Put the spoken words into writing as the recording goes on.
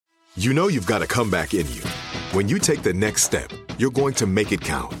You know you've got a comeback in you. When you take the next step, you're going to make it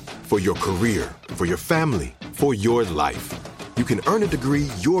count. For your career, for your family, for your life. You can earn a degree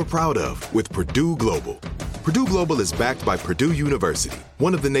you're proud of with Purdue Global. Purdue Global is backed by Purdue University,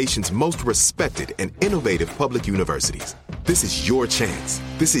 one of the nation's most respected and innovative public universities. This is your chance.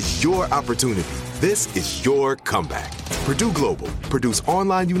 This is your opportunity. This is your comeback. Purdue Global, Purdue's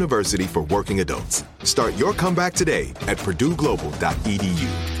online university for working adults. Start your comeback today at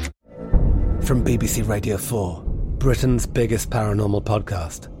purdueglobal.edu. From BBC Radio 4, Britain's biggest paranormal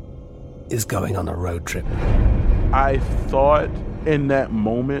podcast is going on a road trip. I thought in that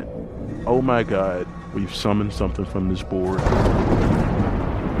moment, oh my God, we've summoned something from this board.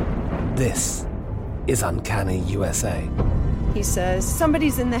 This is Uncanny USA. He says,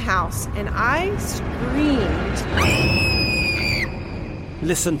 somebody's in the house, and I screamed.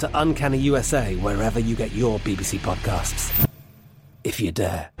 Listen to Uncanny USA wherever you get your BBC podcasts, if you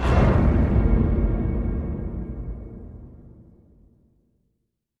dare.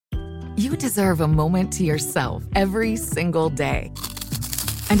 You deserve a moment to yourself every single day.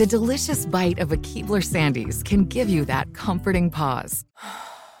 And a delicious bite of a Keebler Sandies can give you that comforting pause.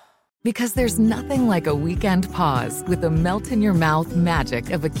 Because there's nothing like a weekend pause with the melt-in-your-mouth magic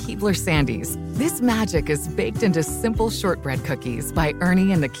of a Keebler Sandies. This magic is baked into simple shortbread cookies by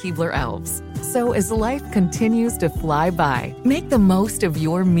Ernie and the Keebler Elves. So as life continues to fly by, make the most of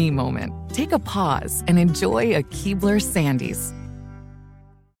your me moment. Take a pause and enjoy a Keebler Sandies.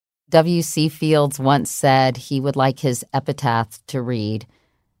 W.C. Fields once said he would like his epitaph to read,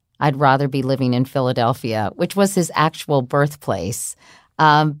 "I'd rather be living in Philadelphia," which was his actual birthplace.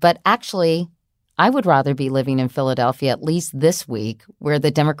 But actually, I would rather be living in Philadelphia at least this week, where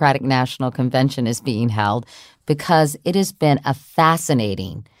the Democratic National Convention is being held, because it has been a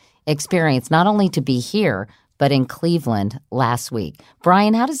fascinating experience, not only to be here, but in Cleveland last week.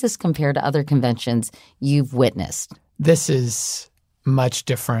 Brian, how does this compare to other conventions you've witnessed? This is much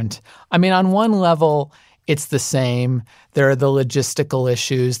different. I mean, on one level, it's the same. There are the logistical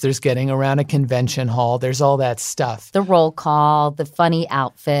issues. There's getting around a convention hall. There's all that stuff. The roll call, the funny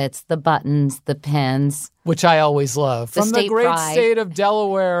outfits, the buttons, the pins. Which I always love. From the great pride. State of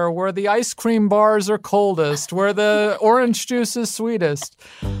Delaware, where the ice cream bars are coldest, where the orange juice is sweetest.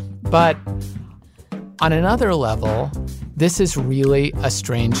 But on another level, this is really a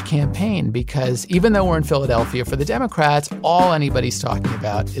strange campaign, because even though we're in Philadelphia for the Democrats, all anybody's talking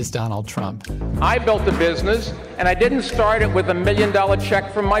about is Donald Trump. I built a business, and I didn't start it with $1 million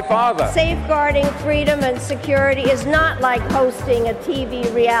check from my father. Safeguarding freedom and security is not like hosting a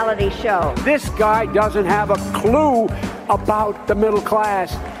TV reality show. This guy doesn't have a clue about the middle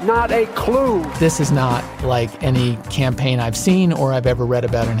class, not a clue. This is not like any campaign I've seen or I've ever read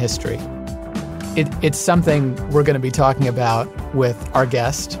about in history. It's something we're going to be talking about with our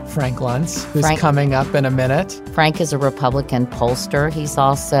guest, Frank Luntz, who's coming up in a minute. Frank is a Republican pollster. He's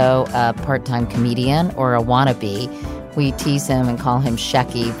also a part-time comedian, or a wannabe. We tease him and call him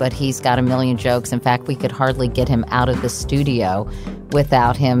Shecky, but he's got a million jokes. In fact, we could hardly get him out of the studio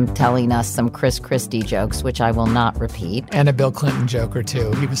without him telling us some Chris Christie jokes, which I will not repeat. And a Bill Clinton joke or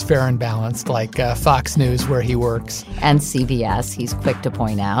two. He was fair and balanced, like Fox News, where he works. And CBS, he's quick to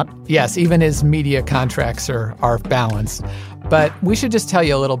point out. Yes, even his media contracts are balanced. But we should just tell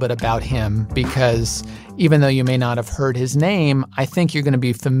you a little bit about him, because even though you may not have heard his name, I think you're going to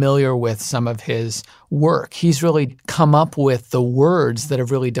be familiar with some of his work. He's really come up with the words that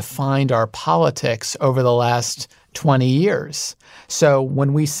have really defined our politics over the last 20 years. So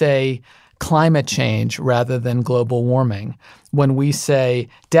when we say climate change rather than global warming, when we say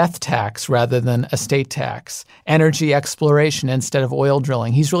death tax rather than estate tax, energy exploration instead of oil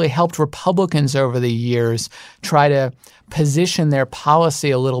drilling, he's really helped Republicans over the years try to position their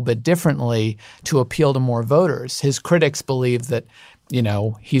policy a little bit differently to appeal to more voters. His critics believe that,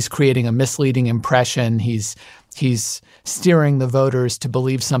 he's creating a misleading impression. He's steering the voters to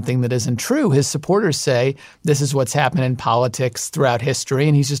believe something that isn't true. His supporters say this is what's happened in politics throughout history,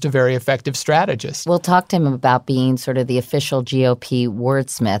 and he's just a very effective strategist. We'll talk to him about being sort of the official GOP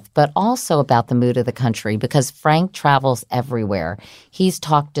wordsmith, but also about the mood of the country, because Frank travels everywhere. He's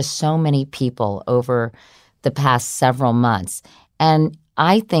talked to so many people over the past several months, and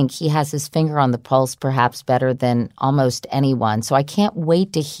I think he has his finger on the pulse perhaps better than almost anyone. So I can't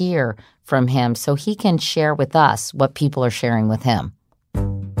wait to hear from him so he can share with us what people are sharing with him.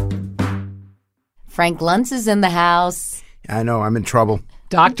 Frank Luntz is in the house. I know, I'm in trouble.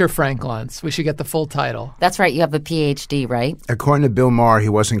 Dr. Frank Luntz. We should get the full title. That's right. You have a PhD, right? According to Bill Maher, he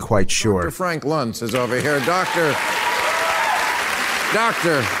wasn't quite sure. Dr. Frank Luntz is over here. Doctor.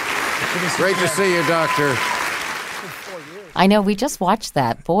 Great to see you, Doctor. I know. We just watched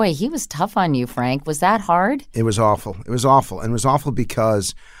that. Boy, he was tough on you, Frank. Was that hard? It was awful. It was awful. And it was awful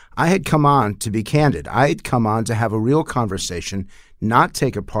because I had come on to be candid. I had come on to have a real conversation, not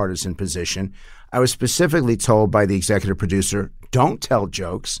take a partisan position. I was specifically told by the executive producer, don't tell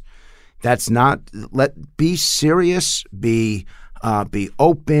jokes. That's not – be serious, be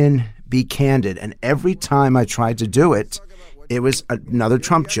open, be candid. And every time I tried to do it, it was another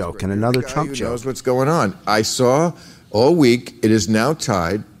Trump joke and another Trump joke. Knows what's going on. I saw all week it is now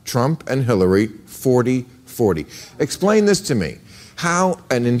tied, Trump and Hillary, 40-40. Explain this to me. How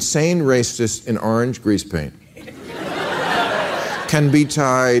an insane racist in orange grease paint can be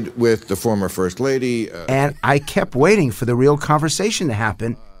tied with the former First Lady. And I kept waiting for the real conversation to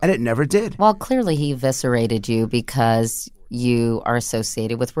happen, and it never did. Well, clearly he eviscerated you because you are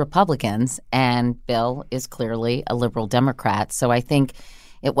associated with Republicans, and Bill is clearly a liberal Democrat. So I think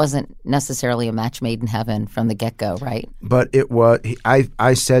it wasn't necessarily a match made in heaven from the get-go, right? But it was.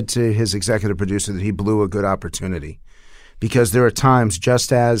 I said to his executive producer that he blew a good opportunity, because there are times,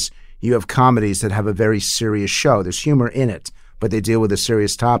 just as you have comedies that have a very serious show, there's humor in it, but they deal with a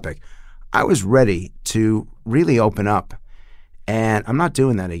serious topic. I was ready to really open up, and I'm not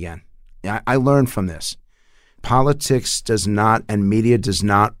doing that again. I learned from this. Politics does not, and media does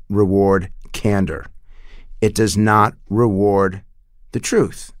not reward candor. It does not reward the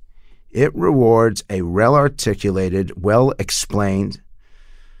truth. It rewards a well-articulated, well-explained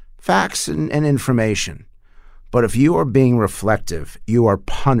facts and information. But if you are being reflective, you are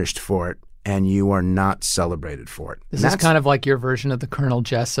punished for it, and you are not celebrated for it. This is kind of like your version of the Colonel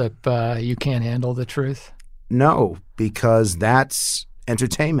Jessup, you can't handle the truth? No, because that's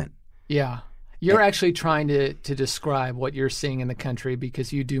entertainment. Yeah. You're actually trying to describe what you're seeing in the country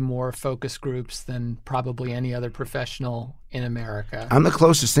because you do more focus groups than probably any other professional in America. I'm the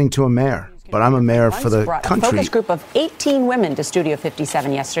closest thing to a mayor, but I'm a mayor for the country. A focus group of 18 women to Studio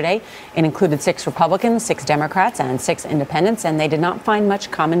 57 yesterday. It included 6 Republicans, 6 Democrats, and 6 independents, and they did not find much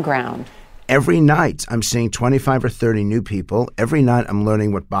common ground. Every night I'm seeing 25 or 30 new people. Every night I'm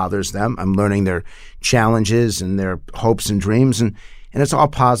learning what bothers them. I'm learning their challenges and their hopes and dreams, and it's all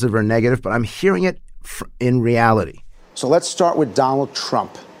positive or negative, but I'm hearing it in reality. So let's start with Donald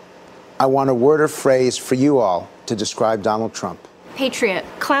Trump. I want a word or phrase for you all to describe Donald Trump. Patriot,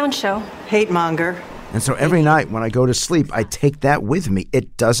 clown show, hate monger. And so every night when I go to sleep, I take that with me.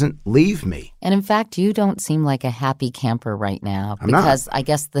 It doesn't leave me. And in fact, you don't seem like a happy camper right now because I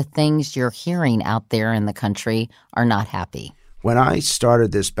guess the things you're hearing out there in the country are not happy. When I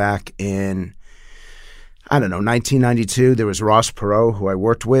started this back in 1992, there was Ross Perot, who I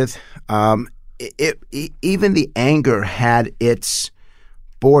worked with. Even the anger had its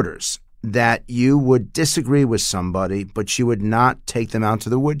borders, that you would disagree with somebody, but you would not take them out to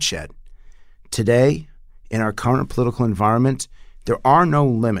the woodshed. Today, in our current political environment, there are no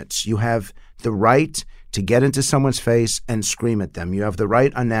limits. You have the right to get into someone's face and scream at them. You have the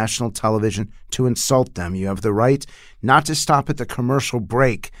right on national television to insult them. You have the right not to stop at the commercial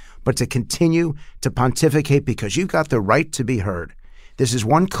break, but to continue to pontificate because you've got the right to be heard. This is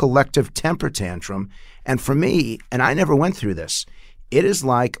one collective temper tantrum. And for me, and I never went through this, it is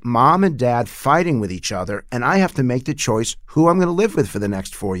like mom and dad fighting with each other, and I have to make the choice who I'm going to live with for the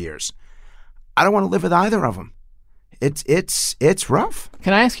next 4 years. I don't want to live with either of them. It's rough.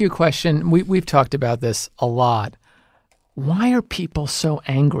 Can I ask you a question? We've talked about this a lot. Why are people so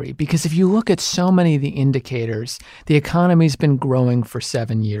angry? Because if you look at so many of the indicators, the economy's been growing for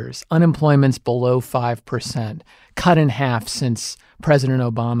 7 years. Unemployment's below 5%, cut in half since President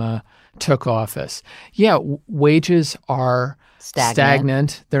Obama took office. Yeah, wages are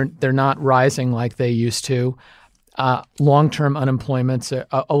stagnant. They're not rising like they used to. Long-term unemployment's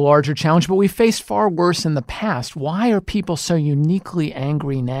a larger challenge, but we faced far worse in the past. Why are people so uniquely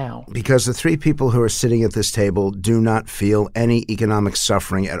angry now? Because the 3 people who are sitting at this table do not feel any economic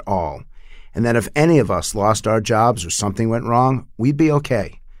suffering at all. And that if any of us lost our jobs or something went wrong, we'd be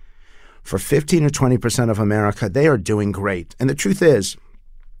okay. For 15 or 20% of America, they are doing great. And the truth is,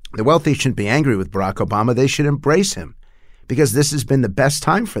 the wealthy shouldn't be angry with Barack Obama. They should embrace him because this has been the best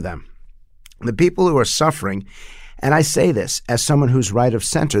time for them. The people who are suffering, and I say this as someone who's right of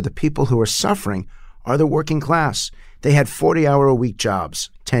center, the people who are suffering are the working class. They had 40-hour-a-week jobs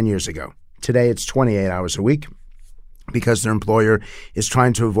 10 years ago. Today it's 28 hours a week because their employer is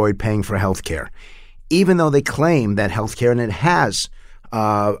trying to avoid paying for health care. Even though they claim that health care, and it has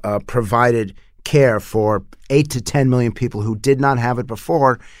provided care for 8 to 10 million people who did not have it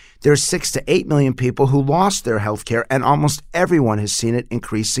before, there's 6 to 8 million people who lost their health care, and almost everyone has seen it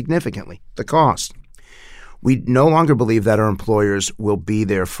increase significantly, the cost. We no longer believe that our employers will be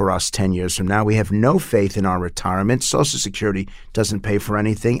there for us 10 years from now. We have no faith in our retirement. Social Security doesn't pay for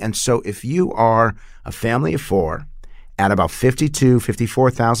anything. And so if you are a family of four at about $52,000,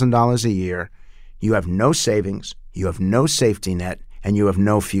 $54,000 a year, you have no savings, you have no safety net, and you have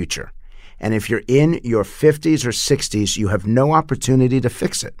no future. And if you're in your 50s or 60s, you have no opportunity to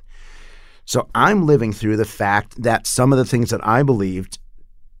fix it. So I'm living through the fact that some of the things that I believed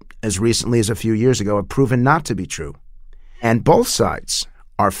as recently as a few years ago have proven not to be true. And both sides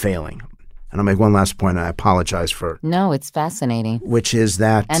are failing. And I'll make one last point, and I apologize for... No, it's fascinating. Which is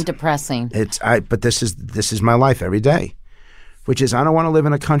that... And depressing. But this is my life every day, which is I don't want to live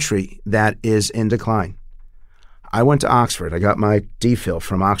in a country that is in decline. I went to Oxford. I got my DPhil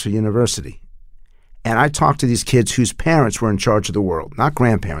from Oxford University. And I talked to these kids whose parents were in charge of the world. Not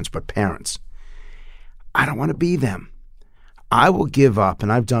grandparents, but parents. I don't want to be them. I will give up, and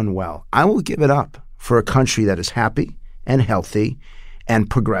I've done well. I will give it up for a country that is happy and healthy and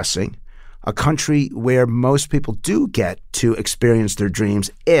progressing, a country where most people do get to experience their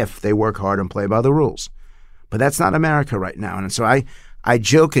dreams if they work hard and play by the rules. But that's not America right now. And so I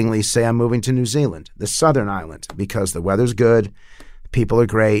jokingly say I'm moving to New Zealand, the southern island, because the weather's good, people are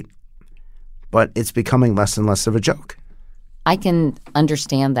great, but it's becoming less and less of a joke. I can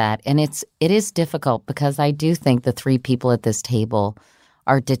understand that. And it is difficult because I do think the three people at this table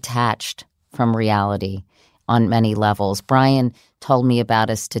are detached from reality on many levels. Brian told me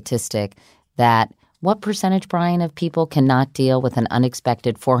about a statistic that what percentage, Brian, of people cannot deal with an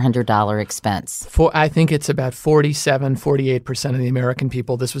unexpected $400 expense? I think it's about 48% of the American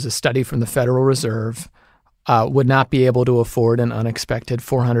people, this was a study from the Federal Reserve, would not be able to afford an unexpected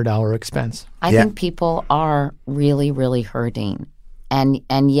 $400 expense. I think people are really, really hurting.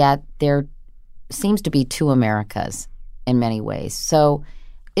 And yet there seems to be two Americas in many ways. So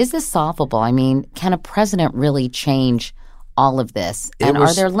is this solvable? I mean, can a president really change all of this? And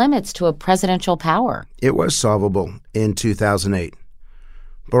are there limits to a presidential power? It was solvable in 2008.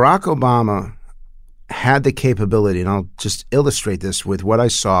 Barack Obama had the capability, and I'll just illustrate this with what I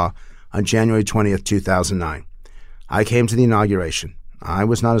saw on January 20th, 2009. I came to the inauguration. I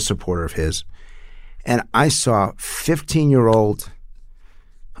was not a supporter of his. And I saw 15-year-old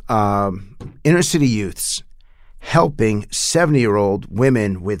inner-city youths helping 70-year-old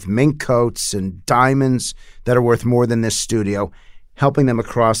women with mink coats and diamonds that are worth more than this studio, helping them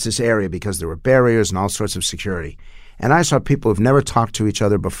across this area because there were barriers and all sorts of security. And I saw people who've never talked to each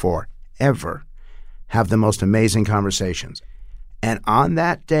other before, ever, have the most amazing conversations. And on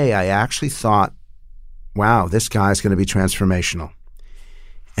that day, I actually thought, wow, this guy's going to be transformational.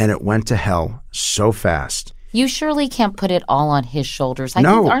 And it went to hell so fast. You surely can't put it all on his shoulders. I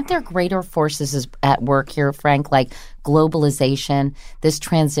No. think, aren't there greater forces at work here, Frank, like globalization, this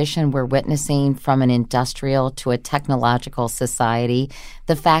transition we're witnessing from an industrial to a technological society,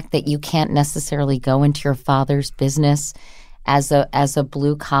 the fact that you can't necessarily go into your father's business as a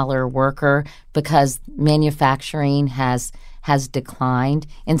blue-collar worker because manufacturing has declined.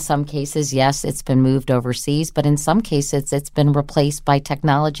 In some cases, yes, it's been moved overseas, but in some cases, it's been replaced by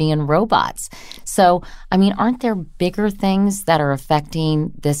technology and robots. So, I mean, aren't there bigger things that are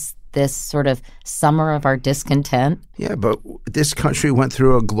affecting this sort of summer of our discontent? Yeah, but this country went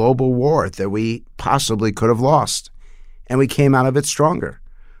through a global war that we possibly could have lost, and we came out of it stronger.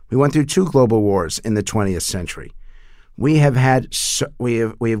 We went through 2 global wars in the 20th century. We have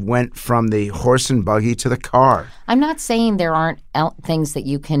went from the horse and buggy to the car. I'm not saying there aren't things that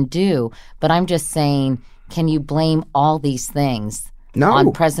you can do, but I'm just saying, can you blame all these things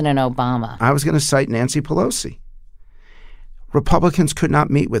on President Obama? I was going to cite Nancy Pelosi. Republicans could not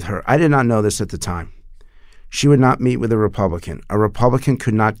meet with her. I did not know this at the time. She would not meet with a Republican. A Republican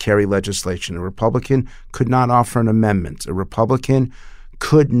could not carry legislation. A Republican could not offer an amendment. A Republican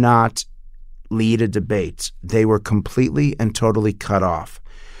could not lead a debate. They were completely and totally cut off.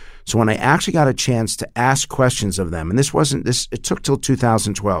 So when I actually got a chance to ask questions of them, and it took till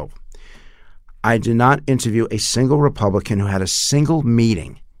 2012, I did not interview a single Republican who had a single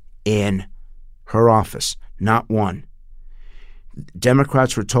meeting in her office, not one.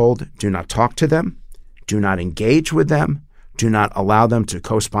 Democrats were told, do not talk to them, do not engage with them, do not allow them to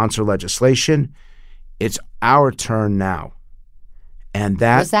co-sponsor legislation. It's our turn now. And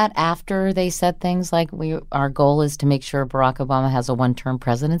was that after they said things like our goal is to make sure Barack Obama has a one-term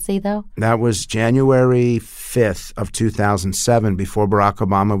presidency, though? That was January 5th of 2007, before Barack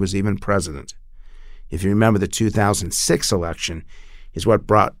Obama was even president. If you remember, the 2006 election is what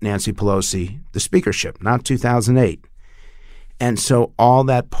brought Nancy Pelosi the speakership, not 2008. And so all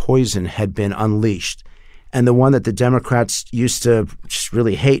that poison had been unleashed. And the one that the Democrats used to just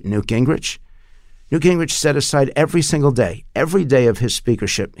really hate, Newt Gingrich, Newt Gingrich set aside every single day, every day of his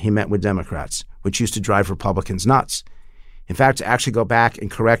speakership, he met with Democrats, which used to drive Republicans nuts. In fact, to actually go back and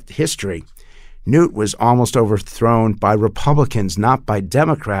correct history, Newt was almost overthrown by Republicans, not by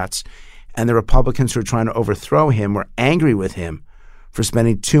Democrats, and the Republicans who were trying to overthrow him were angry with him for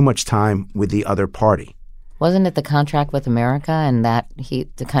spending too much time with the other party. Wasn't it the contract with America and that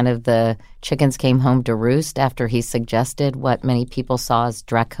the chickens came home to roost after he suggested what many people saw as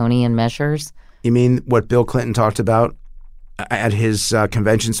draconian measures? You mean what Bill Clinton talked about at his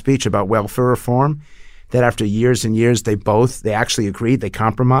convention speech about welfare reform? That after years and years, they actually agreed, they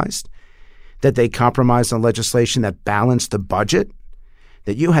compromised? That they compromised on legislation that balanced the budget?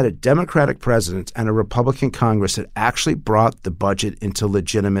 That you had a Democratic president and a Republican Congress that actually brought the budget into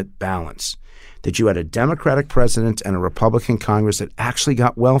legitimate balance? That you had a Democratic president and a Republican Congress that actually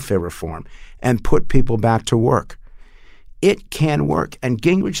got welfare reform and put people back to work? It can work. And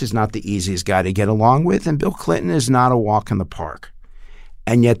Gingrich is not the easiest guy to get along with, and Bill Clinton is not a walk in the park.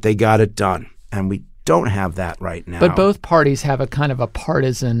 And yet they got it done. And we don't have that right now. But both parties have a kind of a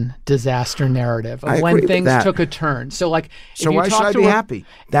partisan disaster narrative of when things took a turn. So why should I be happy?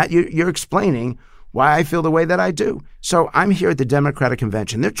 That you're explaining why I feel the way that I do. So I'm here at the Democratic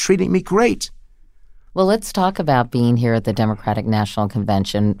Convention. They're treating me great. Well, let's talk about being here at the Democratic National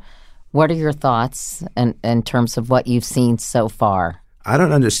Convention. What are your thoughts in terms of what you've seen so far? I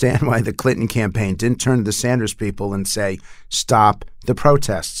don't understand why the Clinton campaign didn't turn to the Sanders people and say, stop the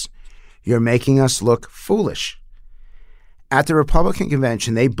protests. You're making us look foolish. At the Republican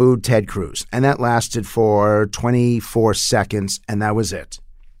convention, they booed Ted Cruz, and that lasted for 24 seconds, and that was it.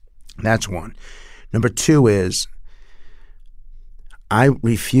 That's one. Number two is I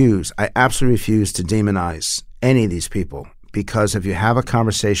absolutely refuse to demonize any of these people, because if you have a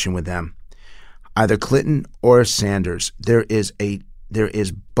conversation with them, either Clinton or Sanders, there is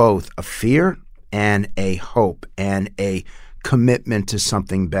both a fear and a hope and a commitment to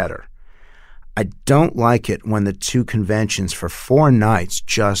something better. I don't like it when the two conventions for 4 nights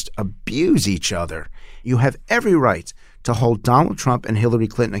just abuse each other. You have every right to hold Donald Trump and Hillary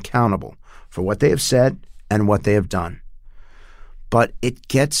Clinton accountable for what they have said and what they have done. But it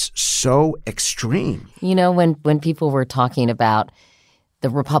gets so extreme. You know, when people were talking about the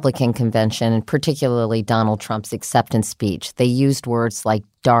Republican convention, and particularly Donald Trump's acceptance speech, they used words like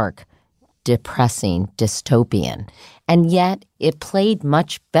dark, depressing, dystopian. And yet it played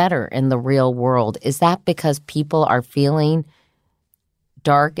much better in the real world. Is that because people are feeling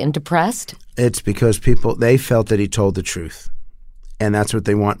dark and depressed? It's because they felt that he told the truth. And that's what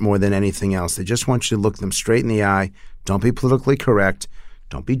they want more than anything else. They just want you to look them straight in the eye. Don't be politically correct.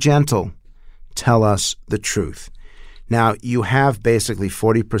 Don't be gentle. Tell us the truth. Now, you have basically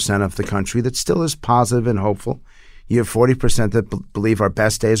 40% of the country that still is positive and hopeful. You have 40% that believe our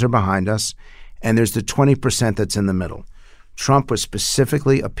best days are behind us. And there's the 20% that's in the middle. Trump was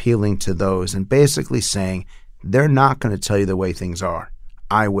specifically appealing to those and basically saying, they're not going to tell you the way things are.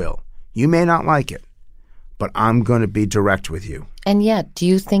 I will. You may not like it, but I'm going to be direct with you. And yet, do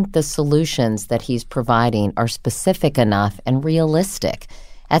you think the solutions that he's providing are specific enough and realistic?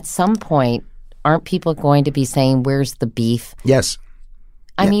 At some point, aren't people going to be saying, where's the beef? Yes.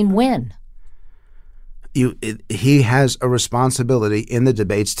 I mean, when? He has a responsibility in the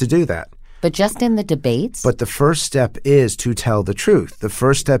debates to do that. But just in the debates? But the first step is to tell the truth. The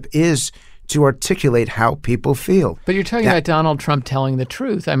first step is to articulate how people feel. But you're talking about Donald Trump telling the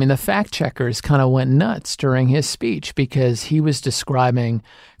truth. I mean, the fact checkers kind of went nuts during his speech because he was describing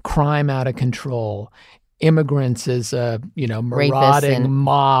crime out of control, immigrants as a marauding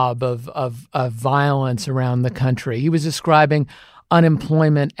mob of violence around the country. He was describing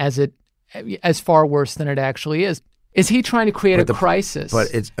unemployment as far worse than it actually is. Is he trying to create a crisis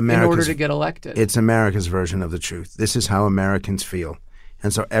in order to get elected? It's America's version of the truth. This is how Americans feel.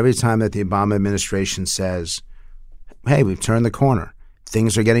 And so every time that the Obama administration says, hey, we've turned the corner,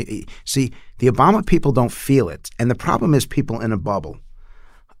 things are getting – see, the Obama people don't feel it. And the problem is people in a bubble.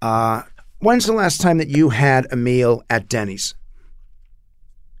 When's the last time that you had a meal at Denny's?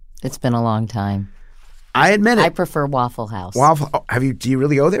 It's been a long time. I admit it. I prefer Waffle House. Do you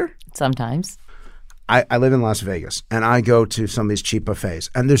really go there? Sometimes. I live in Las Vegas, and I go to some of these cheap buffets,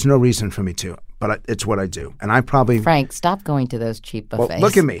 and there's no reason for me to, but it's what I do. And I probably Frank, stop going to those cheap buffets. Well,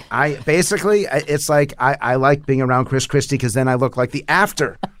 look at me. It's like I like being around Chris Christie because then I look like the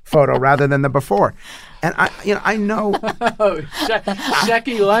after photo rather than the before. And I know.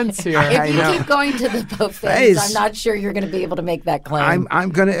 Shecky Lentz here. If you keep going to the buffets, I'm not sure you're going to be able to make that claim.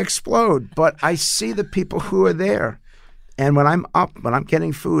 I'm going to explode, but I see the people who are there. And when I'm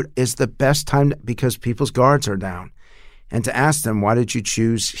getting food is the best time because people's guards are down. and to ask them, why did you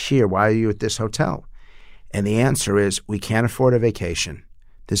choose here? Why are you at this hotel? And the answer is, we can't afford a vacation.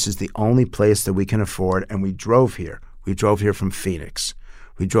 This is the only place that we can afford, and we drove here. We drove here from Phoenix.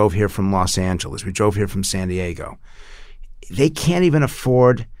 We drove here from Los Angeles. We drove here from San Diego. They can't even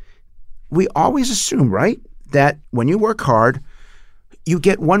afford. We always assume, right, that when you work hard, you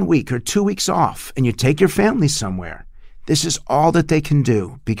get 1 week or 2 weeks off and you take your family somewhere. This is all that they can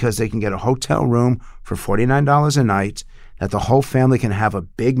do because they can get a hotel room for $49 a night, that the whole family can have a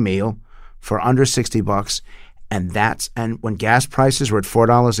big meal for under $60. And when gas prices were at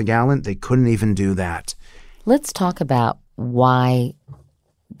 $4 a gallon, they couldn't even do that. Let's talk about why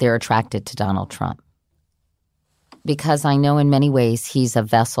they're attracted to Donald Trump. Because I know in many ways he's a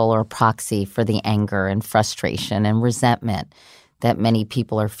vessel or proxy for the anger and frustration and resentment that many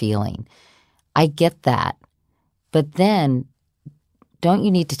people are feeling. I get that. But then, don't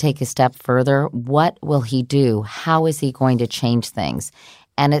you need to take a step further? What will he do? How is he going to change things?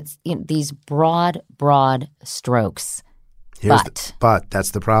 And it's these broad strokes. But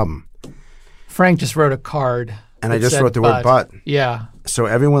that's the problem. Frank just wrote a card. And I just wrote the word but. Yeah. So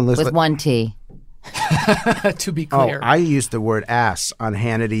everyone listen. With one T. To be clear. I used the word ass on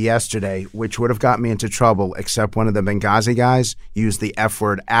Hannity yesterday, which would have got me into trouble, except one of the Benghazi guys used the F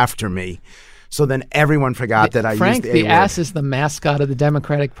word after me. So then everyone forgot that I used the A word. Frank, the ass is the mascot of the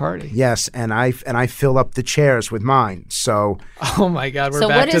Democratic Party. Yes, and I fill up the chairs with mine. So. Oh my God, we're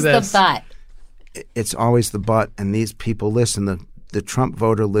back to this. So what is the but? It's always the but, and these people listen. The Trump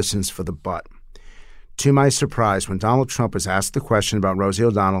voter listens for the but. To my surprise, when Donald Trump was asked the question about Rosie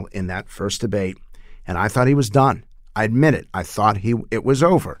O'Donnell in that first debate, and I thought he was done. I admit it. I thought it was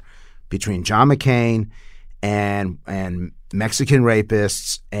over between John McCain and Mexican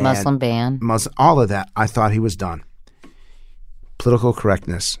rapists and Muslim ban. All of that. I thought he was done. Political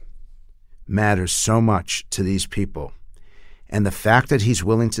correctness matters so much to these people. And the fact that he's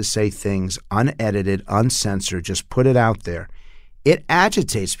willing to say things unedited, uncensored, just put it out there, it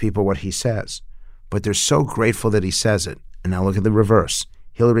agitates people what he says. But they're so grateful that he says it. And now look at the reverse.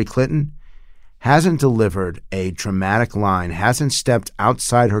 Hillary Clinton hasn't delivered a dramatic line, hasn't stepped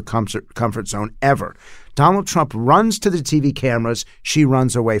outside her comfort zone ever. Donald Trump runs to the TV cameras. She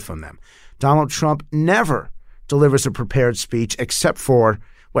runs away from them. Donald Trump never delivers a prepared speech except for,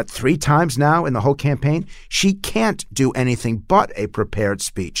 3 times now in the whole campaign? She can't do anything but a prepared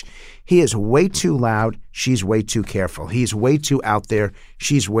speech. He is way too loud. She's way too careful. He's way too out there.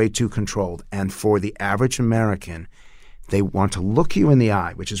 She's way too controlled. And for the average American, they want to look you in the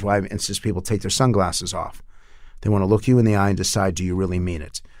eye, which is why I insist people take their sunglasses off. They want to look you in the eye and decide, do you really mean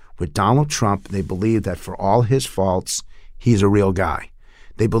it? With Donald Trump, they believe that for all his faults, he's a real guy.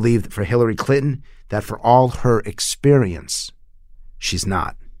 They believe that for Hillary Clinton, that for all her experience, she's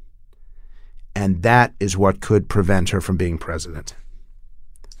not. And that is what could prevent her from being president.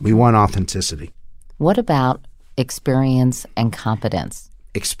 We want authenticity. What about experience and competence?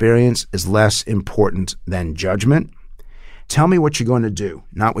 Experience is less important than judgment. Tell me what you're going to do,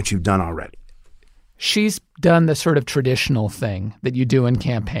 not what you've done already. She's done the sort of traditional thing that you do in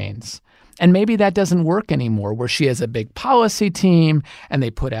campaigns. And maybe that doesn't work anymore, where she has a big policy team and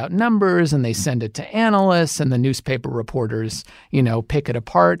they put out numbers and they send it to analysts and the newspaper reporters, pick it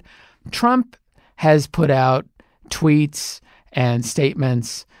apart. Trump has put out tweets and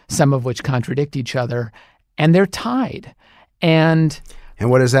statements, some of which contradict each other, and they're tied. And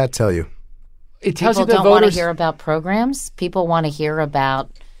what does that tell you? It tells People you that don't want to voters hear about programs. People want to hear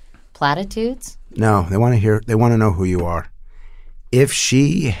about platitudes. No, they want to know who you are. If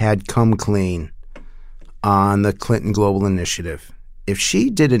she had come clean on the Clinton Global Initiative, if she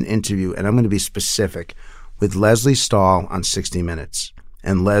did an interview, and I'm going to be specific, with Leslie Stahl on 60 Minutes,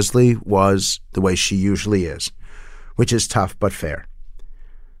 and Leslie was the way she usually is, which is tough but fair,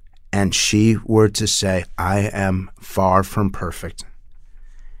 and she were to say, I am far from perfect,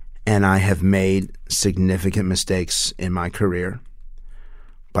 and I have made significant mistakes in my career,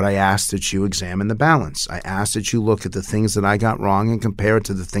 but I ask that you examine the balance. I ask that you look at the things that I got wrong and compare it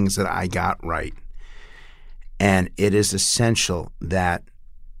to the things that I got right. And it is essential that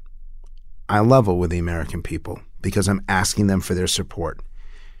I level with the American people because I'm asking them for their support.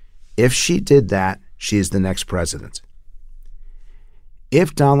 If she did that, she is the next president.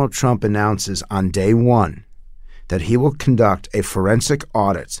 If Donald Trump announces on day one that he will conduct a forensic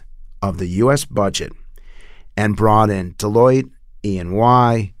audit of the U.S. budget and brought in Deloitte,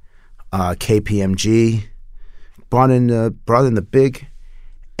 E&Y, KPMG, brought in the big,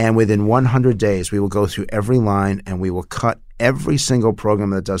 and within 100 days we will go through every line and we will cut every single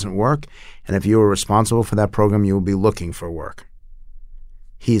program that doesn't work. And if you are responsible for that program, you will be looking for work.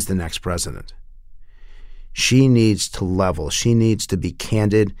 He's the next president. She needs to level. She needs to be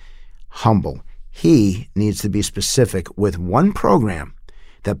candid, humble. He needs to be specific with one program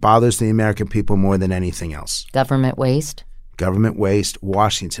that bothers the American people more than anything else. Government waste? Government waste,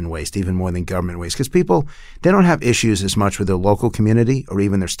 Washington waste, even more than government waste. Because people, they don't have issues as much with their local community or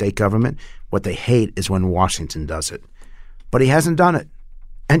even their state government. What they hate is when Washington does it. But he hasn't done it.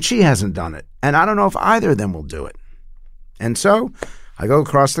 And she hasn't done it. And I don't know if either of them will do it. And so I go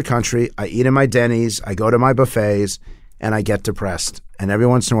across the country, I eat in my Denny's, I go to my buffets, and I get depressed. And every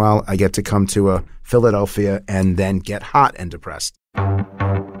once in a while, I get to come to Philadelphia and then get hot and depressed.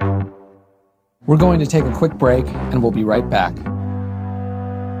 We're going to take a quick break, and we'll be right back.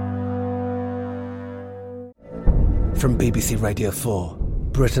 From BBC Radio 4,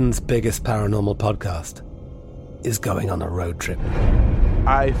 Britain's biggest paranormal podcast is going on a road trip.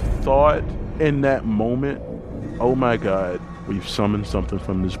 I thought in that moment, oh my God, we've summoned something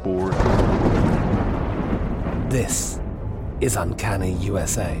from this board. This is Uncanny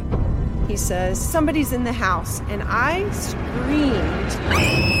USA. He says, somebody's in the house, and I screamed.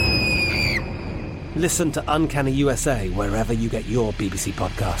 Listen to Uncanny USA wherever you get your BBC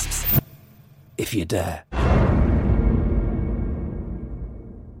podcasts, if you dare.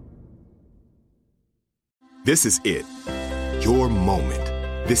 This is it. Your moment.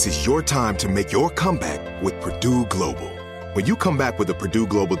 This is your time to make your comeback with Purdue Global. When you come back with a Purdue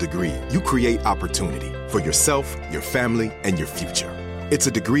Global degree, you create opportunity for yourself, your family, and your future. It's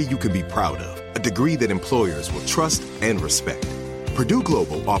a degree you can be proud of, a degree that employers will trust and respect. Purdue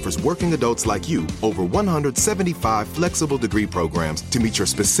Global offers working adults like you over 175 flexible degree programs to meet your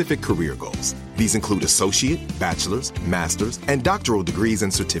specific career goals. These include associate, bachelor's, master's, and doctoral degrees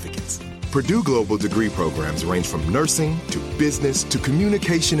and certificates. Purdue Global degree programs range from nursing to business to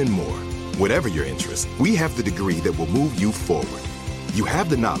communication and more. Whatever your interest, we have the degree that will move you forward. You have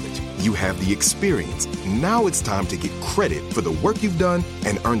the knowledge, you have the experience. Now it's time to get credit for the work you've done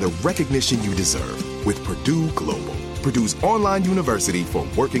and earn the recognition you deserve with Purdue Global, Purdue's online university for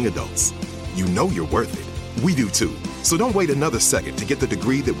working adults. You know you're worth it. We do too. So don't wait another second to get the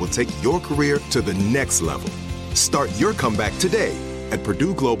degree that will take your career to the next level. Start your comeback today at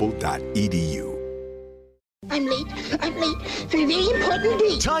purdueglobal.edu. I'm late for a very important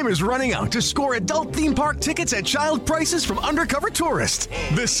date. Time is running out to score adult theme park tickets at child prices from Undercover Tourist.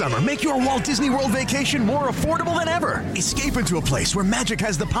 This summer, make your Walt Disney World vacation more affordable than ever. Escape into a place where magic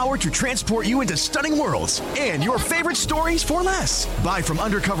has the power to transport you into stunning worlds and your favorite stories for less. Buy from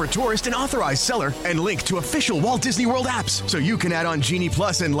Undercover Tourist, an authorized seller, and link to official Walt Disney World apps so you can add on Genie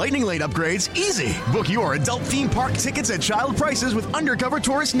Plus and Lightning Lane upgrades easy. Book your adult theme park tickets at child prices with Undercover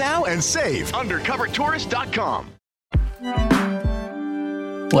Tourist now and save. UndercoverTourist.com.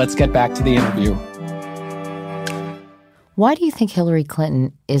 Let's get back to the interview. Why do you think Hillary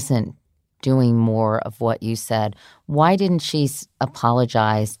Clinton isn't doing more of what you said? Why didn't she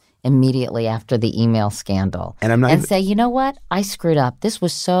apologize immediately after the email scandal and say, you know what, I screwed up. This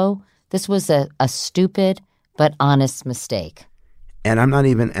was a stupid but honest mistake. And I'm not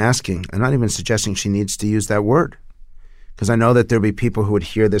even suggesting she needs to use that word. Because I know that there'll be people who would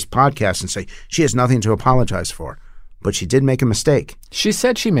hear this podcast and say, she has nothing to apologize for. But she did make a mistake. She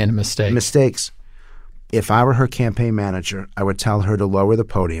said she made a mistake. Mistakes. If I were her campaign manager, I would tell her to lower the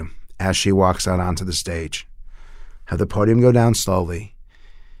podium as she walks out onto the stage. Have the podium go down slowly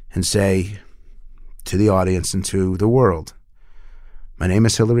and say to the audience and to the world, my name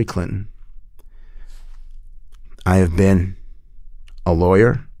is Hillary Clinton. I have been a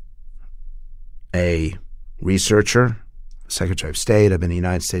lawyer, a researcher, Secretary of State. I've been a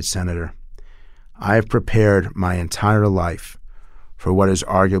United States Senator. I have prepared my entire life for what is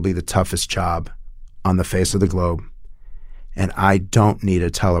arguably the toughest job on the face of the globe. And I don't need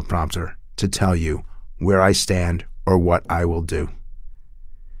a teleprompter to tell you where I stand or what I will do.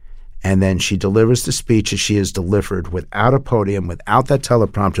 And then she delivers the speech as she has delivered without a podium, without that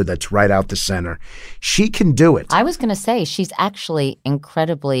teleprompter that's right out the center. She can do it. I was going to say, she's actually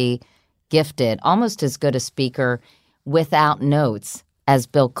incredibly gifted, almost as good a speaker without notes as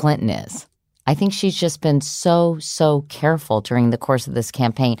Bill Clinton is. I think she's just been so careful during the course of this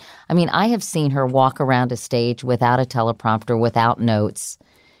campaign. I mean, I have seen her walk around a stage without a teleprompter, without notes,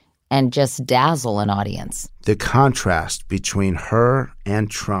 and just dazzle an audience. The contrast between her and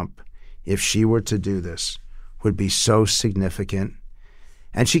Trump, if she were to do this, would be so significant.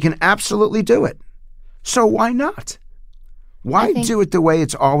 And she can absolutely do it. So why not? Why do it the way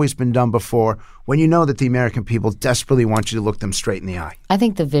it's always been done before when you know that the American people desperately want you to look them straight in the eye? I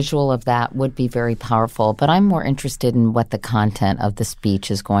think the visual of that would be very powerful, but I'm more interested in what the content of the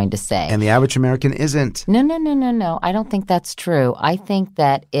speech is going to say. And the average American isn't. No. I don't think that's true. I think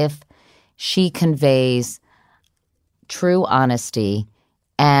that if she conveys true honesty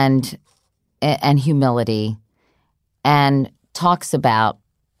and humility, and talks about,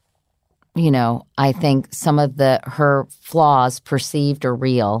 I think some of her flaws, perceived or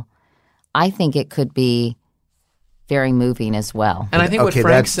real, I think it could be very moving as well. And I think what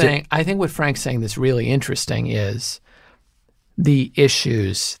Frank's saying that's really interesting is the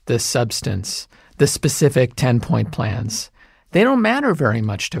issues, the substance, the specific 10-point plans. They don't matter very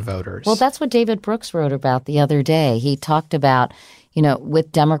much to voters. Well, that's what David Brooks wrote about the other day. He talked about,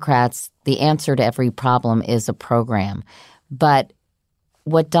 with Democrats, the answer to every problem is a program. But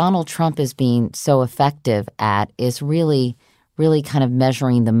what Donald Trump is being so effective at is really, really kind of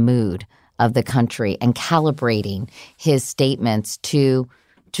measuring the mood of the country and calibrating his statements to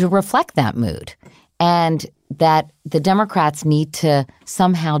reflect that mood. And that the Democrats need to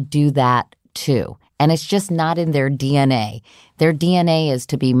somehow do that too. And it's just not in their DNA. Their DNA is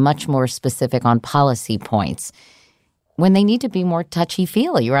to be much more specific on policy points when they need to be more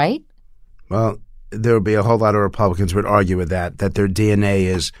touchy-feely, right? Well, there would be a whole lot of Republicans who would argue with that their DNA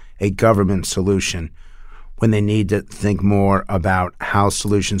is a government solution when they need to think more about how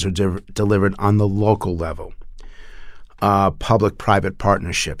solutions are delivered on the local level. Public-private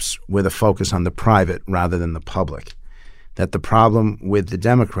partnerships with a focus on the private rather than the public. That the problem with the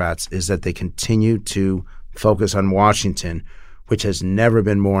Democrats is that they continue to focus on Washington, which has never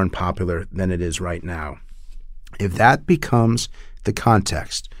been more unpopular than it is right now. If that becomes the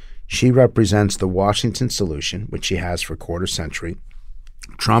context, she represents the Washington solution, which she has for a quarter century.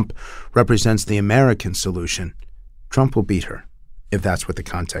 Trump represents the American solution. Trump will beat her, if that's what the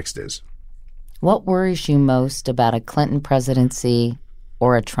context is. What worries you most about a Clinton presidency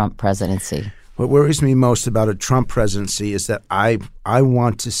or a Trump presidency? What worries me most about a Trump presidency is that I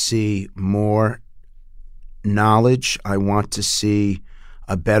want to see more knowledge. I want to see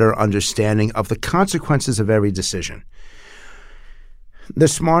a better understanding of the consequences of every decision. The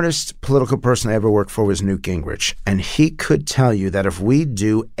smartest political person I ever worked for was Newt Gingrich, and he could tell you that if we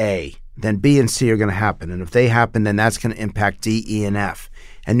do A, then B and C are going to happen, and if they happen, then that's going to impact D, E, and F.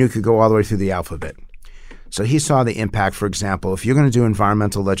 And Newt could go all the way through the alphabet. So he saw the impact, for example, if you're going to do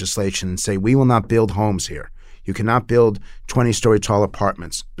environmental legislation and say, we will not build homes here. You cannot build 20-story tall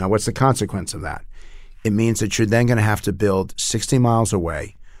apartments. Now, what's the consequence of that? It means that you're then going to have to build 60 miles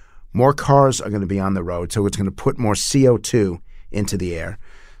away. More cars are going to be on the road, so it's going to put more CO2 into the air.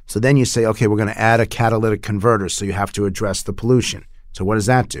 So then you say, okay, we're going to add a catalytic converter, so you have to address the pollution. So what does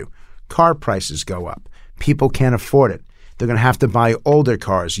that do? Car prices go up. People can't afford it. They're going to have to buy older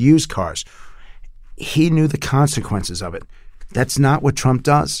cars, used cars. He knew the consequences of it. That's not what Trump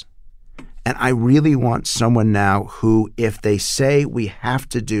does. And I really want someone now who, if they say we have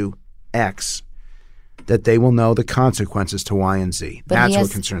to do X, that they will know the consequences to Y and Z. But that's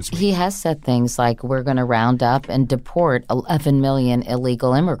what concerns me. He has said things like, we're going to round up and deport 11 million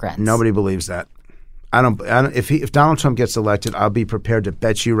illegal immigrants. Nobody believes that. If Donald Trump gets elected, I'll be prepared to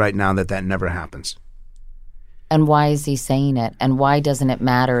bet you right now that never happens. And why is he saying it? And why doesn't it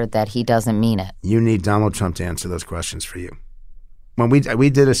matter that he doesn't mean it? You need Donald Trump to answer those questions for you. When we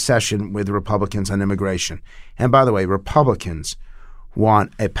did a session with Republicans on immigration, and by the way, Republicans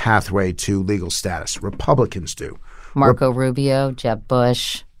want a pathway to legal status. Republicans do. Marco Rubio, Jeb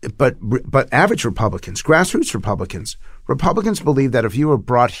Bush. But average Republicans, grassroots Republicans believe that if you were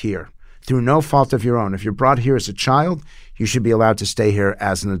brought here through no fault of your own, if you're brought here as a child, you should be allowed to stay here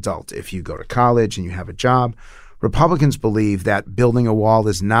as an adult. If you go to college and you have a job, Republicans believe that building a wall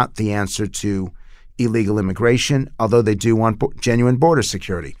is not the answer to illegal immigration, although they do want genuine border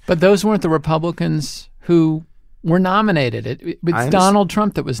security. But those weren't the Republicans who were nominated. It's Donald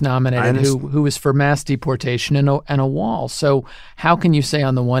Trump that was nominated, who was for mass deportation and a wall. So how can you say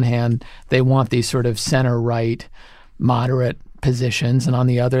on the one hand they want these sort of center-right, moderate positions, and on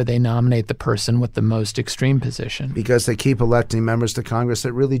the other they nominate the person with the most extreme position? Because they keep electing members to Congress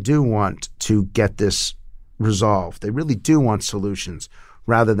that really do want to get this resolved. They really do want solutions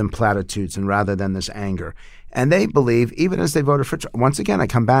rather than platitudes and rather than this anger. And they believe, even as they voted for Trump, once again, I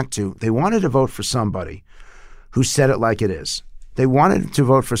come back to, they wanted to vote for somebody who said it like it is. They wanted to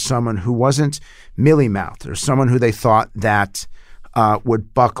vote for someone who wasn't mealy-mouthed or someone who they thought that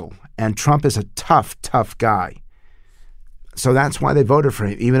would buckle. And Trump is a tough, tough guy. So that's why they voted for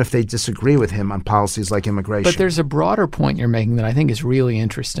him, even if they disagree with him on policies like immigration. But there's a broader point you're making that I think is really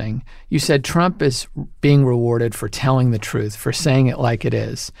interesting. You said Trump is being rewarded for telling the truth, for saying it like it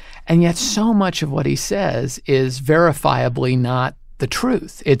is. And yet so much of what he says is verifiably not the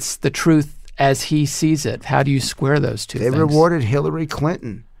truth. It's the truth as he sees it. How do you square those two things? They rewarded Hillary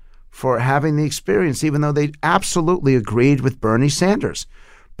Clinton for having the experience, even though they absolutely agreed with Bernie Sanders.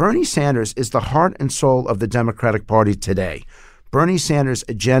 Bernie Sanders is the heart and soul of the Democratic Party today. Bernie Sanders'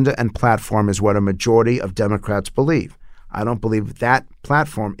 agenda and platform is what a majority of Democrats believe. I don't believe that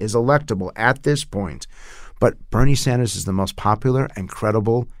platform is electable at this point. But Bernie Sanders is the most popular and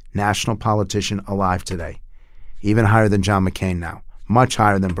credible national politician alive today. Even higher than John McCain now. Much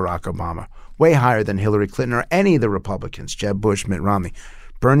higher than Barack Obama. Way higher than Hillary Clinton or any of the Republicans, Jeb Bush, Mitt Romney.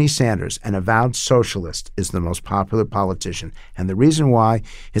 Bernie Sanders, an avowed socialist, is the most popular politician. And the reason why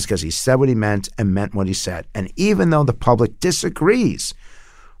is because he said what he meant and meant what he said. And even though the public disagrees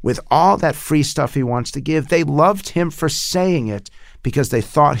with all that free stuff he wants to give, they loved him for saying it because they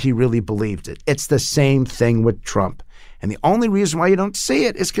thought he really believed it. It's the same thing with Trump. And the only reason why you don't see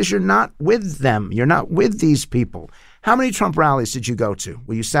it is because you're not with them. You're not with these people. How many Trump rallies did you go to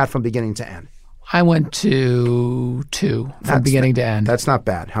where you sat from beginning to end? I went to 2 from beginning to end. That's not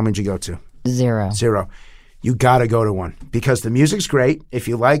bad. How many did you go to? 0. 0. You got to go to one because the music's great. If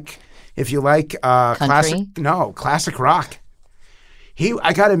you like classic rock.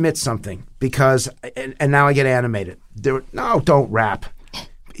 I got to admit something because, and now I get animated. Don't rap.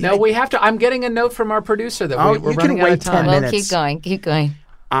 No, we have to. I'm getting a note from our producer that we're running out of time. Well, keep going.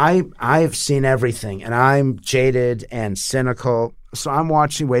 I've seen everything, and I'm jaded and cynical. So I'm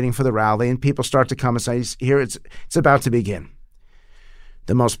waiting for the rally, and people start to come and say, here, it's about to begin.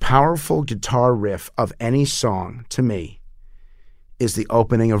 The most powerful guitar riff of any song, to me, is the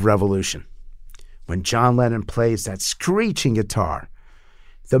opening of Revolution. When John Lennon plays that screeching guitar,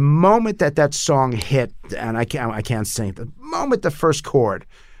 the moment that song hit, and I can't sing, the moment the first chord,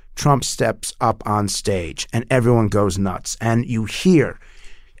 Trump steps up on stage, and everyone goes nuts. And you hear,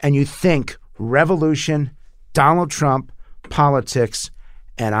 and you think, revolution, Donald Trump, politics,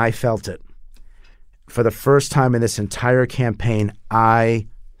 and I felt it. For the first time in this entire campaign, I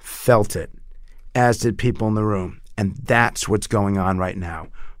felt it, as did people in the room. And that's what's going on right now.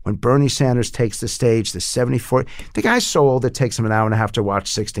 When Bernie Sanders takes the stage, the 74, the guy's so old it takes him an hour and a half to watch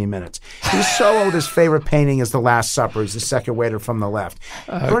 60 Minutes. He's so old his favorite painting is The Last Supper. He's the second waiter from the left.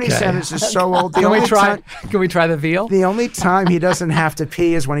 Okay. Bernie Sanders is so old. Can we try the veal? The only time he doesn't have to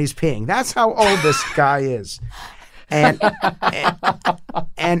pee is when he's peeing. That's how old this guy is. But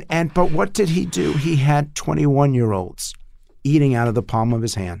what did he do? He had 21-year-olds eating out of the palm of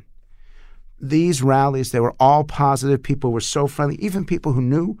his hand. These rallies, they were all positive. People were so friendly. Even people who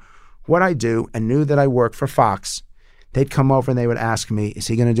knew what I do and knew that I worked for Fox, they'd come over and they would ask me, is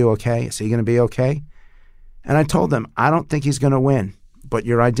he going to do okay? Is he going to be okay? And I told them, I don't think he's going to win, but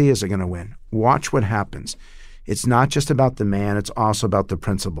your ideas are going to win. Watch what happens. It's not just about the man, it's also about the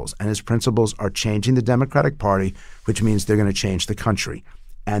principles. And his principles are changing the Democratic Party, which means they're going to change the country.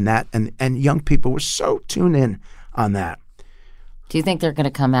 And young people were so tuned in on that. Do you think they're going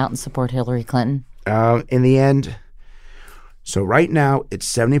to come out and support Hillary Clinton? In the end, so right now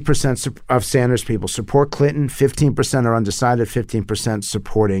it's 70% of Sanders people support Clinton, 15% are undecided, 15%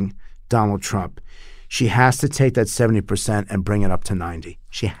 supporting Donald Trump. She has to take that 70% and bring it up to 90.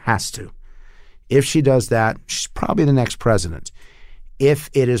 She has to. If she does that, she's probably the next president. If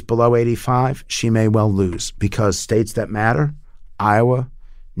it is below 85, she may well lose because states that matter, Iowa,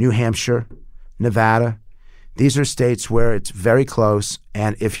 New Hampshire, Nevada, these are states where it's very close,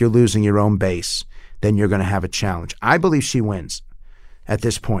 and if you're losing your own base, then you're going to have a challenge. I believe she wins at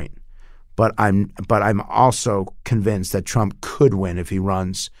this point, but I'm also convinced that Trump could win if he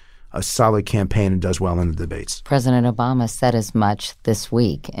runs a solid campaign and does well in the debates. President Obama said as much this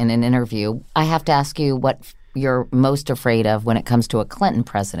week in an interview. I have to ask you what you're most afraid of when it comes to a Clinton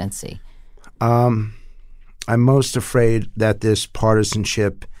presidency. I'm most afraid that this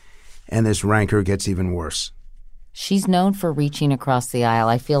partisanship and this rancor gets even worse. She's known for reaching across the aisle.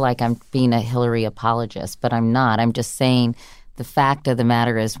 I feel like I'm being a Hillary apologist, but I'm not. I'm just saying the fact of the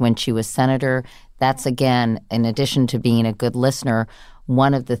matter is when she was senator, that's, again, in addition to being a good listener,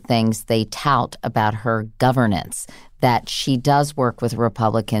 one of the things they tout about her governance, that she does work with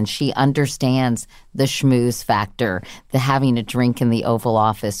Republicans. She understands the schmooze factor, the having a drink in the Oval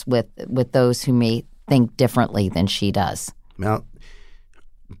Office with those who may think differently than she does. Well,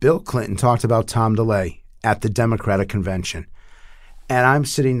 Bill Clinton talked about Tom DeLay at the Democratic Convention. And I'm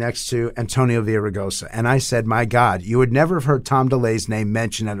sitting next to Antonio Villaraigosa. And I said, my God, you would never have heard Tom DeLay's name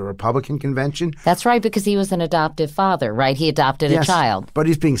mentioned at a Republican convention. That's right, because he was an adoptive father, right? He adopted a child. But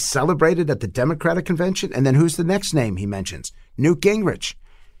he's being celebrated at the Democratic Convention. And then who's the next name he mentions? Newt Gingrich.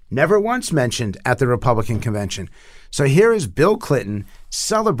 Never once mentioned at the Republican convention. So here is Bill Clinton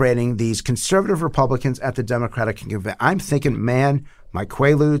celebrating these conservative Republicans at the Democratic convention. I'm thinking, man, my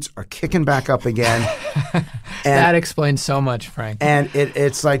Quaaludes are kicking back up again. That explains so much, Frank. And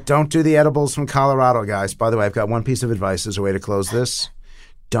it's like, don't do the edibles from Colorado, guys. By the way, I've got one piece of advice as a way to close this.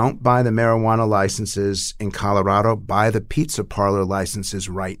 Don't buy the marijuana licenses in Colorado. Buy the pizza parlor licenses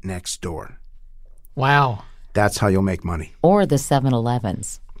right next door. Wow. That's how you'll make money. Or the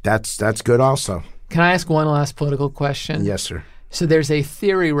 7-Elevens. That's good also. Can I ask one last political question? Yes, sir. So there's a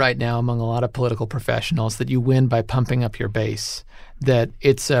theory right now among a lot of political professionals that you win by pumping up your base, that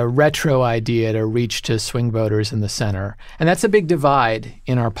it's a retro idea to reach to swing voters in the center. And that's a big divide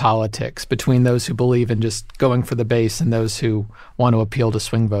in our politics between those who believe in just going for the base and those who want to appeal to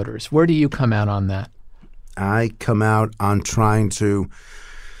swing voters. Where do you come out on that? I come out on trying to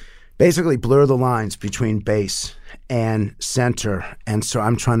basically blur the lines between base and center. And so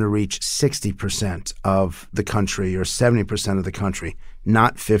I'm trying to reach 60% of the country or 70% of the country,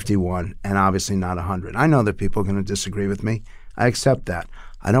 not 51, and obviously not 100. I know that people are going to disagree with me. I accept that.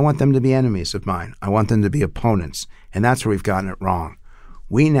 I don't want them to be enemies of mine. I want them to be opponents. And that's where we've gotten it wrong.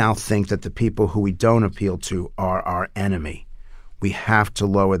 We now think that the people who we don't appeal to are our enemy. We have to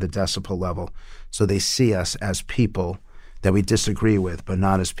lower the decibel level so they see us as people that we disagree with, but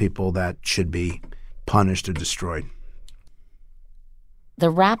not as people that should be punished or destroyed.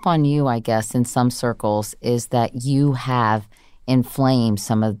 The rap on you, I guess, in some circles is that you have inflamed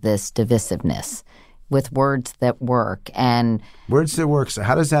some of this divisiveness with words that work. And words that work. So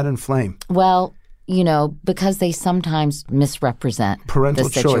how does that inflame? Well, you know, because they sometimes misrepresent parental the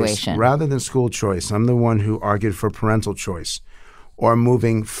situation. Choice rather than school choice. I'm the one who argued for parental choice or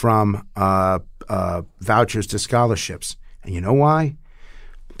moving from vouchers to scholarships. And you know why?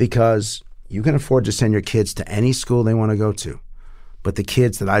 Because you can afford to send your kids to any school they want to go to. But the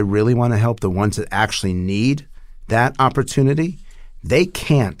kids that I really want to help, the ones that actually need that opportunity, they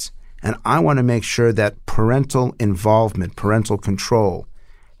can't. And I want to make sure that parental involvement, parental control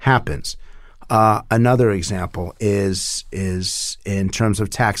happens. Another example is in terms of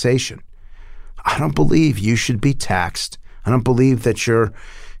taxation. I don't believe you should be taxed. I don't believe that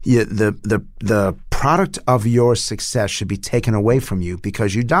the product of your success should be taken away from you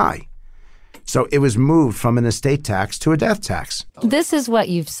because you die. So it was moved from an estate tax to a death tax. This is what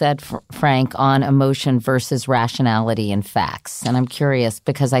you've said, Frank, on emotion versus rationality and facts. And I'm curious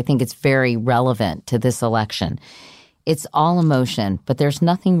because I think it's very relevant to this election. It's all emotion, but there's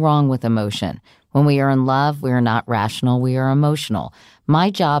nothing wrong with emotion. When we are in love, we are not rational, we are emotional.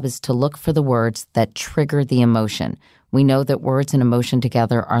 My job is to look for the words that trigger the emotion. We know that words and emotion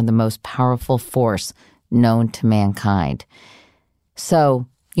together are the most powerful force known to mankind. So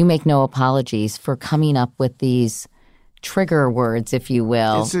you make no apologies for coming up with these trigger words, if you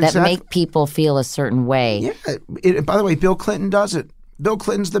will, that make people feel a certain way. Yeah. By the way, Bill Clinton does it. Bill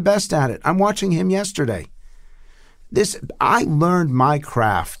Clinton's the best at it. I'm watching him yesterday. I learned my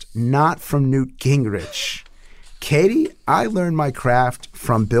craft not from Newt Gingrich. Katie, I learned my craft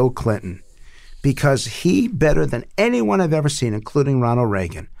from Bill Clinton because he, better than anyone I've ever seen, including Ronald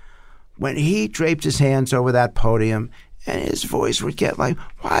Reagan, when he draped his hands over that podium and his voice would get like,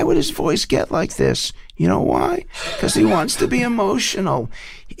 why would his voice get like this? You know why? Because he wants to be emotional.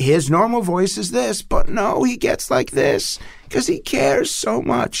 His normal voice is this, but no, he gets like this because he cares so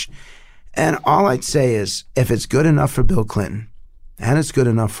much. And all I'd say is, if it's good enough for Bill Clinton and it's good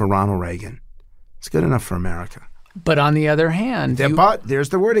enough for Ronald Reagan, it's good enough for America. But on the other hand... But there's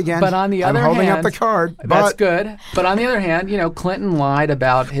the word again. But on the other hand... I'm holding up the card. That's good. But on the other hand, you know, Clinton lied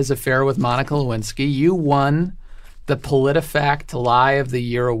about his affair with Monica Lewinsky. You won the PolitiFact Lie of the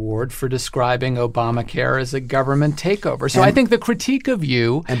Year award for describing Obamacare as a government takeover. So I think the critique of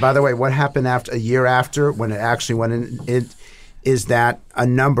you... And by the way, what happened a year after when it actually went in... is that a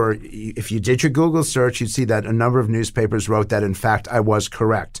number, if you did your Google search, you'd see that a number of newspapers wrote that, in fact, I was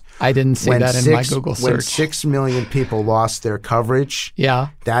correct. I didn't see that in my Google search. When 6 million people lost their coverage,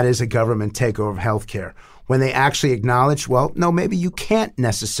 that is a government takeover of healthcare. When they actually acknowledged, well, no, maybe you can't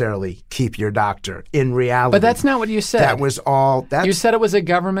necessarily keep your doctor in reality. But that's not what you said. That was all. You said it was a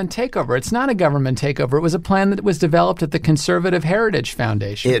government takeover. It's not a government takeover. It was a plan that was developed at the Conservative Heritage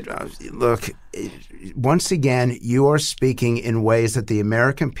Foundation. Once again, you are speaking in ways that the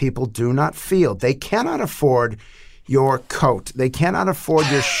American people do not feel. They cannot afford your coat. They cannot afford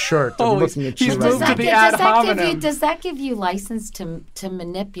your shirt. I'm looking at you right now. Does that give you license to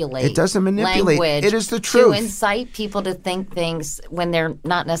manipulate? It doesn't manipulate. Language it is the truth. To incite people to think things when they're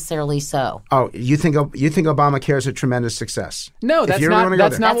not necessarily so. Oh, you think Obamacare is a tremendous success? No, that's not what we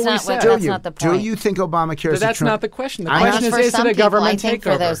said. That's not the point. Do you think Obamacare is That's not the question. The question is it a government takeover? I think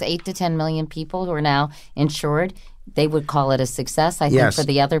for those 8 to 10 million people who are now insured, they would call it a success. I think for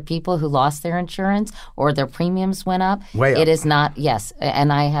the other people who lost their insurance or their premiums went up, it is not,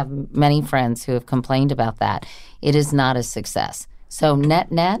 and I have many friends who have complained about that. It is not a success. So net,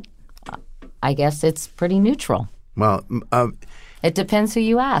 I guess it's pretty neutral. Well, It depends who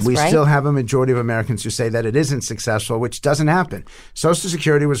you ask, We right? still have a majority of Americans who say that it isn't successful, which doesn't happen. Social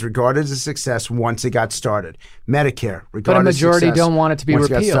Security was regarded as a success once it got started. Medicare, regarded But a majority as success don't want it to be once it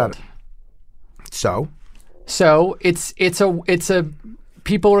got repealed. started. So it's a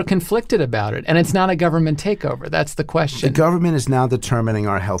people are conflicted about it, and it's not a government takeover. That's the question. The government is now determining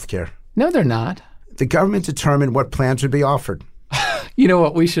our health care. No, they're not. The government determined what plans would be offered. You know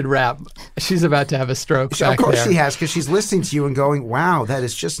what? We should wrap. She's about to have a stroke back Of course there. she has, because she's listening to you and going, wow, that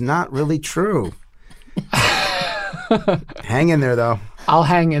is just not really true. Hang in there, though. I'll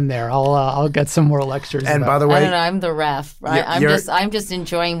hang in there. I'll get some more lectures. And about by the I way, don't know. I'm the ref. Right? I'm just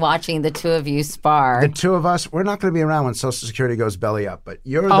enjoying watching the two of you spar. the two of us, we're not going to be around when Social Security goes belly up, but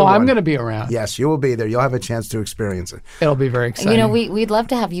you're the Oh, one. I'm going to be around. Yes, you will be there. You'll have a chance to experience it. It'll be very exciting. You know, we'd love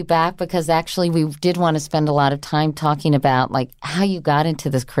to have you back because actually we did want to spend a lot of time talking about like how you got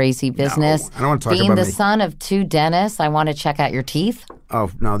into this crazy business. I don't want to talk Being about the me. son of two dentists, I want to check out your teeth. Oh,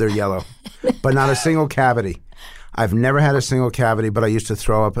 no, they're yellow. But not a single cavity. I've never had a single cavity, but I used to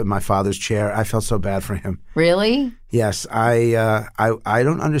throw up in my father's chair. I felt so bad for him. Really? Yes, I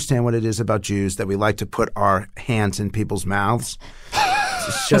don't understand what it is about Jews that we like to put our hands in people's mouths.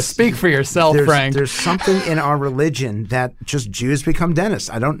 It's Just speak for yourself, Frank. There's something in our religion that just Jews become dentists.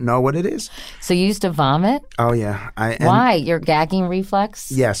 I don't know what it is. So you used to vomit? Oh, yeah. Why? Your gagging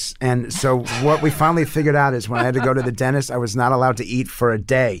reflex? Yes. And so what we finally figured out is when I had to go to the dentist, I was not allowed to eat for a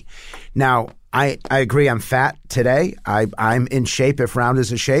day. Now, I agree I'm fat today. I'm in shape if round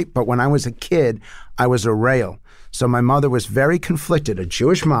is a shape. But when I was a kid, I was a rail. So my mother was very conflicted, a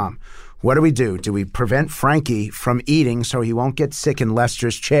Jewish mom. What do? Do we prevent Frankie from eating so he won't get sick in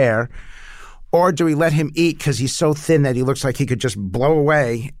Lester's chair? Or do we let him eat because he's so thin that he looks like he could just blow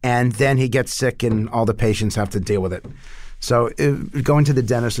away and then he gets sick and all the patients have to deal with it? So going to the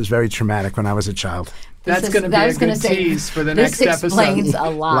dentist was very traumatic when I was a child. That's going to be a good tease for the next episode. This explains a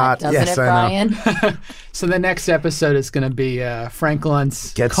lot, doesn't yes, it, Brian? So the next episode is going to be Frank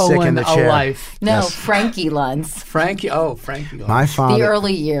Luntz, Get sick in the chair. A life. No, Yes. Frankie Luntz. Frankie Luntz. My father, The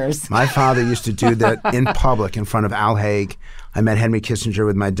early years. My father used to do that in public in front of Al Haig. I met Henry Kissinger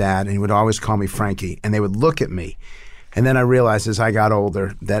with my dad, and he would always call me Frankie, and they would look at me. And then I realized as I got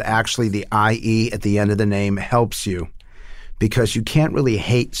older that actually the IE at the end of the name helps you, because you can't really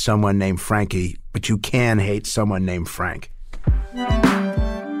hate someone named Frankie, but you can hate someone named Frank.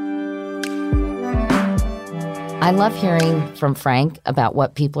 I love hearing from Frank about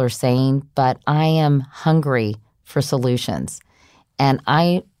what people are saying, but I am hungry for solutions. And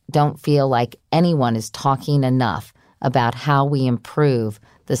I don't feel like anyone is talking enough about how we improve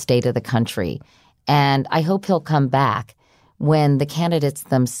the state of the country. And I hope he'll come back when the candidates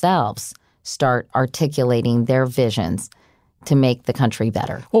themselves start articulating their visions to make the country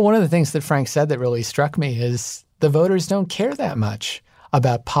better. Well, one of the things that Frank said that really struck me is the voters don't care that much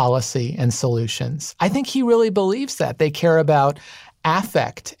about policy and solutions. I think he really believes that. They care about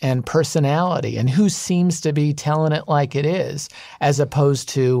affect and personality and who seems to be telling it like it is, as opposed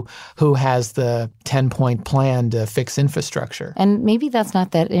to who has the 10-point plan to fix infrastructure. And maybe that's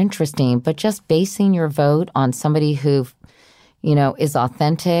not that interesting, but just basing your vote on somebody who, you know, is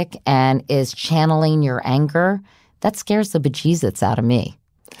authentic and is channeling your anger, that scares the bejesus out of me.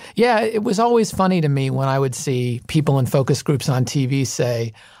 Yeah, it was always funny to me when I would see people in focus groups on TV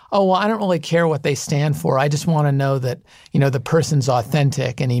say, oh, well, I don't really care what they stand for. I just want to know that, you know, the person's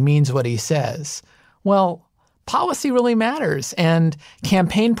authentic and he means what he says. Well, policy really matters, and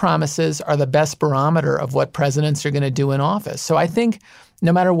campaign promises are the best barometer of what presidents are going to do in office. So I think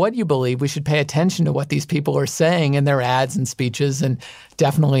no matter what you believe, we should pay attention to what these people are saying in their ads and speeches, and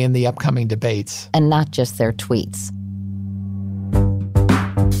definitely in the upcoming debates. And not just their tweets.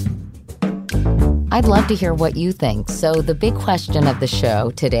 I'd love to hear what you think. So the big question of the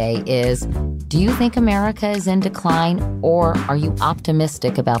show today is, do you think America is in decline, or are you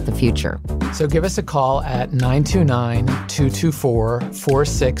optimistic about the future? So give us a call at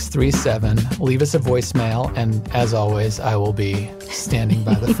 929-224-4637. Leave us a voicemail, and as always, I will be standing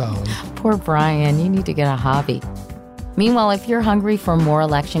by the phone. Poor Brian, you need to get a hobby. Meanwhile, if you're hungry for more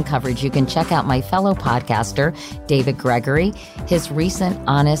election coverage, you can check out my fellow podcaster, David Gregory. His recent,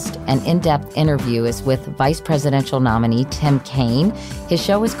 honest, and in-depth interview is with Vice Presidential nominee Tim Kaine. His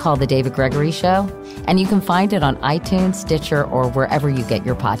show is called The David Gregory Show, and you can find it on iTunes, Stitcher, or wherever you get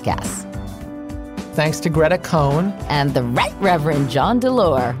your podcasts. Thanks to Greta Cohn and the Right Reverend John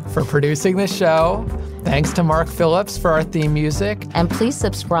DeLore for producing the show. Thanks to Mark Phillips for our theme music. And please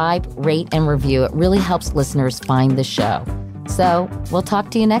subscribe, rate, and review. It really helps listeners find the show. So we'll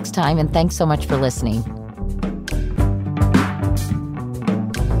talk to you next time, and thanks so much for listening.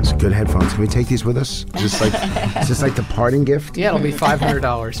 Good headphones. Can we take these with us? Is this like the parting gift? Yeah, it'll be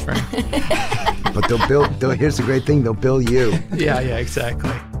 $500 for me. But they'll bill. Here's the great thing: they'll bill you. Yeah,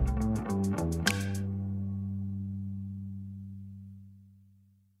 exactly.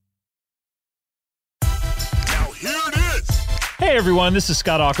 Hey everyone, this is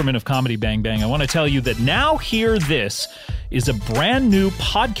Scott Aukerman of Comedy Bang Bang. I want to tell you that Now Hear This is a brand new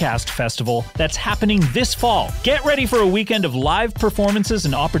podcast festival that's happening this fall. Get ready for a weekend of live performances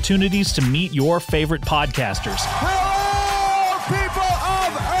and opportunities to meet your favorite podcasters. Hello, people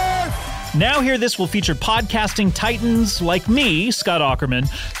of Earth! Now Hear This will feature podcasting titans like me, Scott Aukerman,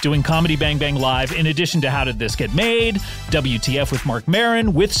 doing Comedy Bang Bang Live, in addition to How Did This Get Made, WTF with Mark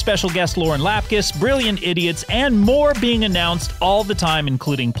Maron, with special guest Lauren Lapkus, Brilliant Idiots, and more being announced all the time,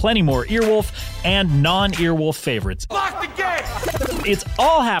 including plenty more Earwolf and non-Earwolf favorites. Lock the gate! It's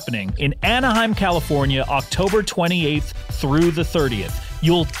all happening in Anaheim, California, October 28th through the 30th.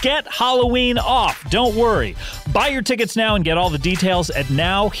 You'll get Halloween off, don't worry. Buy your tickets now and get all the details at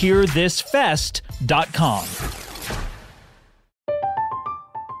nowhearthisfest.com.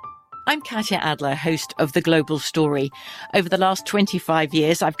 I'm Katya Adler, host of The Global Story. Over the last 25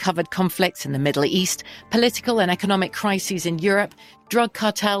 years, I've covered conflicts in the Middle East, political and economic crises in Europe, drug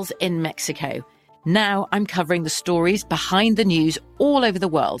cartels in Mexico. Now I'm covering the stories behind the news all over the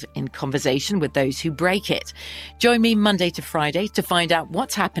world in conversation with those who break it. Join me Monday to Friday to find out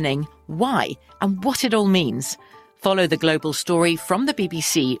what's happening, why, and what it all means. Follow The Global Story from the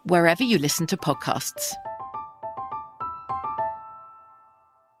BBC wherever you listen to podcasts.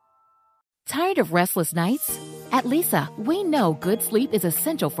 Tired of restless nights? At Leesa, we know good sleep is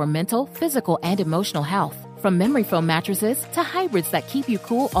essential for mental, physical, and emotional health. From memory foam mattresses to hybrids that keep you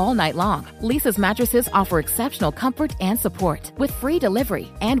cool all night long, Leesa's mattresses offer exceptional comfort and support with free delivery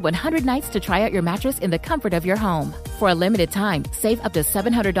and 100 nights to try out your mattress in the comfort of your home. For a limited time, save up to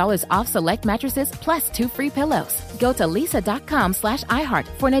 $700 off select mattresses plus 2 free pillows. Go to leesa.com/iHeart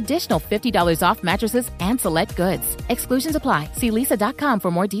for an additional $50 off mattresses and select goods. Exclusions apply. See leesa.com for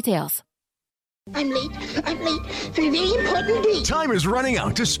more details. I'm late for a very important date. Time is running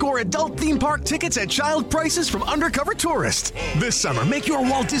out to score adult theme park tickets at child prices from Undercover Tourist. This summer, make your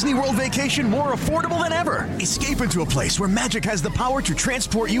Walt Disney World vacation more affordable than ever. Escape into a place where magic has the power to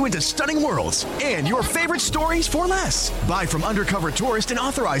transport you into stunning worlds and your favorite stories for less. Buy from Undercover Tourist, an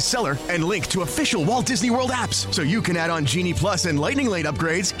authorized seller, and link to official Walt Disney World apps so you can add on Genie Plus and Lightning Lane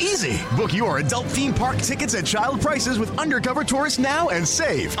upgrades easy. Book your adult theme park tickets at child prices with Undercover Tourist now and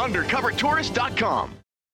save. UndercoverTourist.com.